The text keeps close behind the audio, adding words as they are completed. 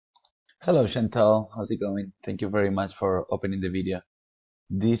Hello Chantel, how's it going? Thank you very much for opening the video.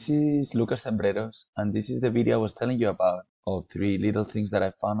 This is Lucas Cembreros, and this is the video I was telling you about of three little things that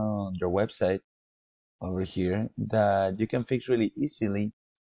I found on your website over here that you can fix really easily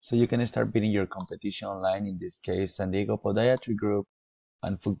so you can start beating your competition online, in this case San Diego Podiatry Group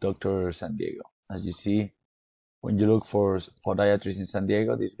and Foot Doctor San Diego. As you see, when you look for podiatrists in San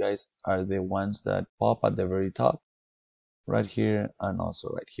Diego, these guys are the ones that pop at the very top, right here and also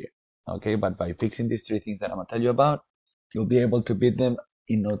right here. Okay, but by fixing these three things that I'm gonna tell you about, you'll be able to beat them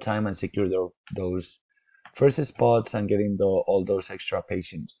in no time and secure those first spots and getting all those extra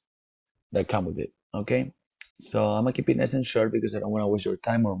patients that come with it. Okay, so I'm gonna keep it nice and short because I don't want to waste your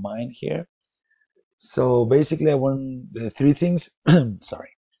time or mine here. So basically, I want the three things. Sorry,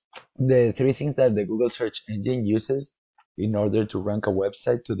 the three things that the Google search engine uses in order to rank a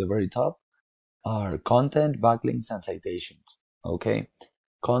website to the very top are content, backlinks, and citations. Okay,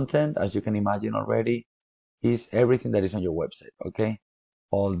 content, as you can imagine already, is everything that is on your website. Okay,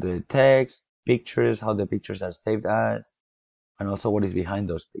 all the text, pictures, how the pictures are saved as, and also what is behind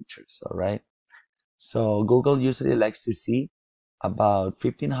those pictures. All right, so Google usually likes to see about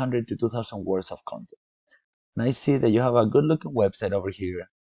 1,500 to 2,000 words of content. And I see that you have a good looking website over here.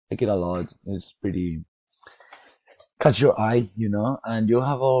 Like it a lot. It's pretty catch your eye, and you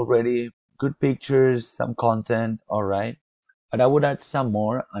have already good pictures, some content, all right. But I would add some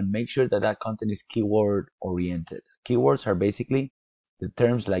more and make sure that that content is keyword oriented. Keywords are basically the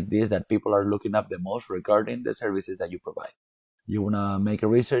terms like this that people are looking up the most regarding the services that you provide. You want to make a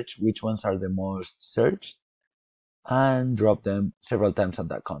research which ones are the most searched and drop them several times on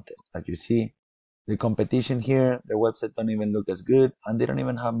that content. As you see, the competition here, their website don't even look as good and they don't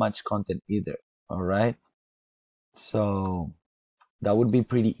even have much content either. All right. So that would be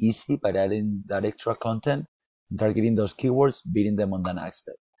pretty easy by adding that extra content, targeting those keywords, beating them on that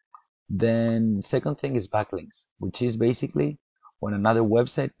aspect. Then second thing is backlinks, which is basically when another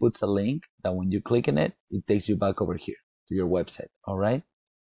website puts a link that when you click on it, it takes you back over here to your website. All right.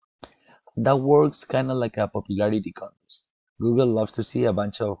 That works kind of like a popularity contest. Google loves to see a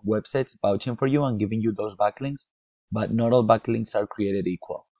bunch of websites vouching for you and giving you those backlinks, but not all backlinks are created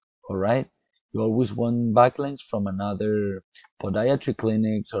equal. All right. You always want backlinks from another podiatry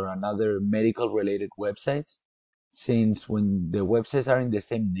clinics or another medical related websites, since when the websites are in the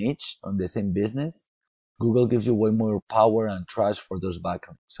same niche, on the same business, Google gives you way more power and trust for those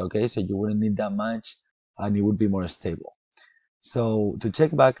backlinks. Okay, so you wouldn't need that much and it would be more stable. So to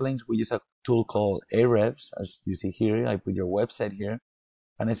check backlinks, we use a tool called Ahrefs. As you see here, I put your website here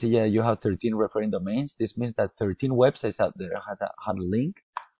and I see, yeah, you have 13 referring domains. This means that 13 websites out there had a link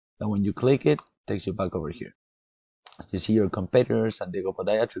that when you click it, takes you back over here. You see your competitors, San Diego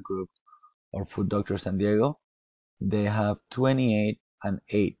Podiatry Group or Foot Doctor San Diego, they have 28 and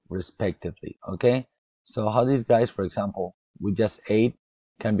 8 respectively. Okay, so how these guys, for example, with just 8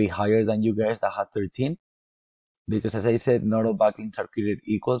 can be higher than you guys that have 13, because as I said, not all backlinks are created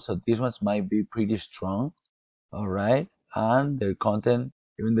equal, so these ones might be pretty strong. All right, and their content,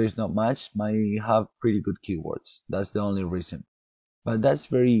 even though it's not much, might have pretty good keywords. That's the only reason, but that's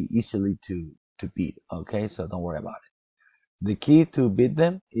very easily to beat. Okay, so don't worry about it. The key to beat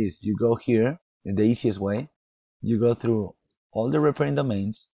them is you go here in the easiest way. You go through all the referring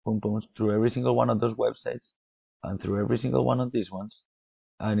domains, boom, boom, through every single one of those websites and through every single one of these ones.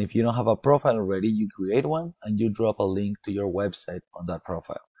 And if you don't have a profile already, you create one and you drop a link to your website on that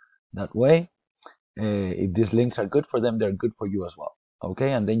profile. That way, if these links are good for them, they're good for you as well.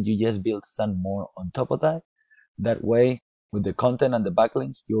 Okay, and then you just build some more on top of that. That way, with the content and the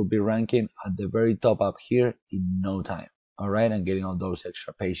backlinks, you'll be ranking at the very top up here in no time. All right, and getting all those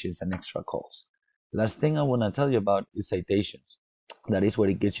extra patients and extra calls. Last thing I want to tell you about is citations. That is what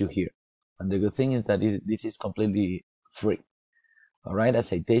it gets you here. And the good thing is that this is completely free. All right, a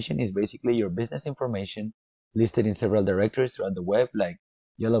citation is basically your business information listed in several directories throughout the web, like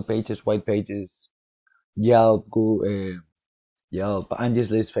yellow pages, white pages, Yelp, Google, Yelp,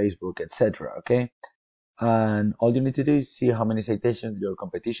 Angie's List, Facebook, etc. Okay, and all you need to do is see how many citations your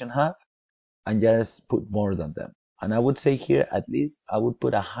competition have, and just put more than them. And I would say here, at least I would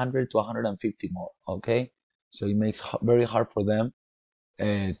put 100 to 150 more. Okay, so it makes very hard for them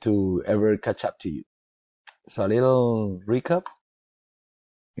to ever catch up to you. So a little recap: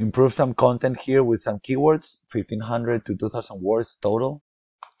 improve some content here with some keywords, 1,500 to 2,000 words total.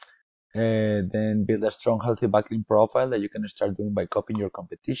 Then build a strong, healthy backlink profile that you can start doing by copying your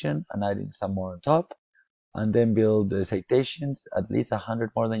competition and adding some more on top. And then build the citations, at least 100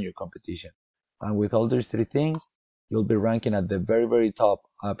 more than your competition. And with all these three things, you'll be ranking at the very, very top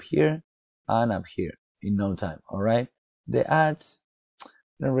up here and up here in no time. All right. The ads,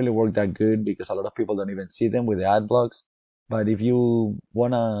 don't really work that good because a lot of people don't even see them with the ad blocks. But if you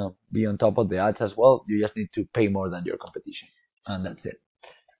wanna be on top of the ads as well, you just need to pay more than your competition, and that's it.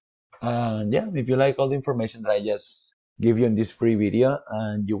 And yeah, if you like all the information that I just give you in this free video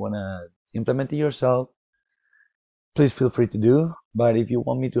and you wanna implement it yourself, please feel free to do. But if you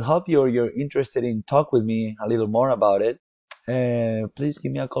want me to help you or you're interested in talk with me a little more about it, please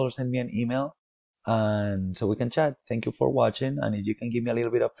give me a call or send me an email, and so we can chat. Thank you for watching, and if you can give me a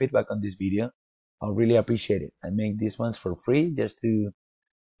little bit of feedback on this video, I'll really appreciate it. I make these ones for free just to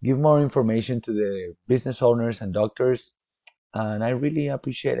give more information to the business owners and doctors, and I really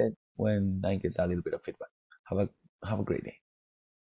appreciate it when I get a little bit of feedback. Have a great day.